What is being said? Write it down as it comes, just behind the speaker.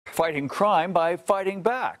Fighting crime by fighting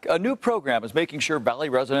back. A new program is making sure Valley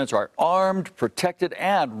residents are armed, protected,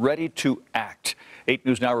 and ready to act. 8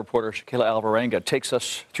 News Now reporter Shakila Alvarenga takes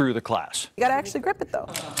us through the class. You gotta actually grip it though.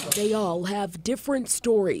 They all have different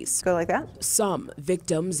stories. Go like that. Some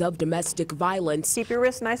victims of domestic violence. Keep your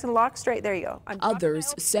wrist nice and locked straight. There you go.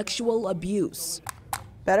 Others sexual abuse.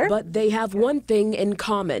 Better? But they have one thing in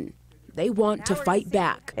common. They want to fight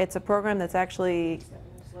back. It's a program that's actually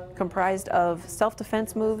comprised of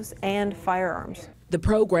self-defense moves and firearms. The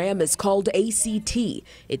program is called A.C.T.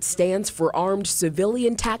 It stands for Armed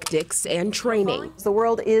Civilian Tactics and Training. The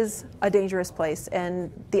world is a dangerous place,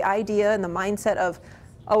 and the idea and the mindset of,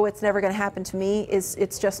 oh, it's never going to happen to me,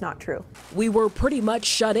 it's just not true. We were pretty much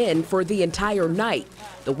shut in for the entire night.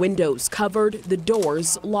 The windows covered, the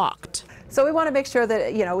doors locked. So we want to make sure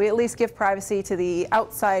that, you know, we at least give privacy to the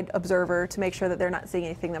outside observer to make sure that they're not seeing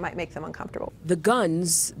anything that might make them uncomfortable. The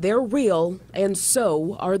guns, they're real, and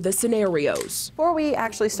so are the scenarios. Before we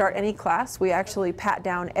actually start any class, we actually pat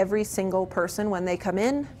down every single person when they come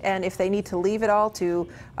in, and if they need to leave it all to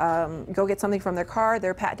go get something from their car,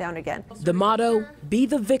 they're pat down again. The motto, be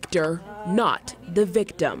the victor, not the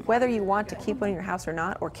victim. Whether you want to keep one in your house or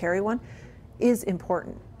not, or carry one, is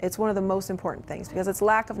important. It's one of the most important things because it's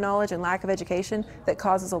lack of knowledge and lack of education that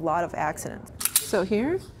causes a lot of accidents. So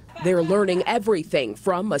here, they're learning everything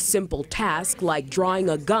from a simple task like drawing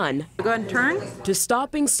a gun go ahead and turn to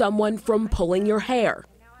stopping someone from pulling your hair.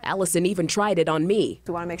 Allison even tried it on me.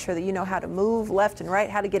 We want to make sure that you know how to move left and right,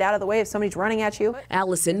 how to get out of the way if somebody's running at you.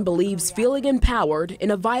 Allison believes feeling empowered in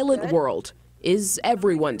a violent world is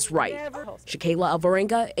everyone's right. Shakila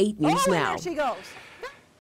Alvarenga, 8 News Now. There she goes.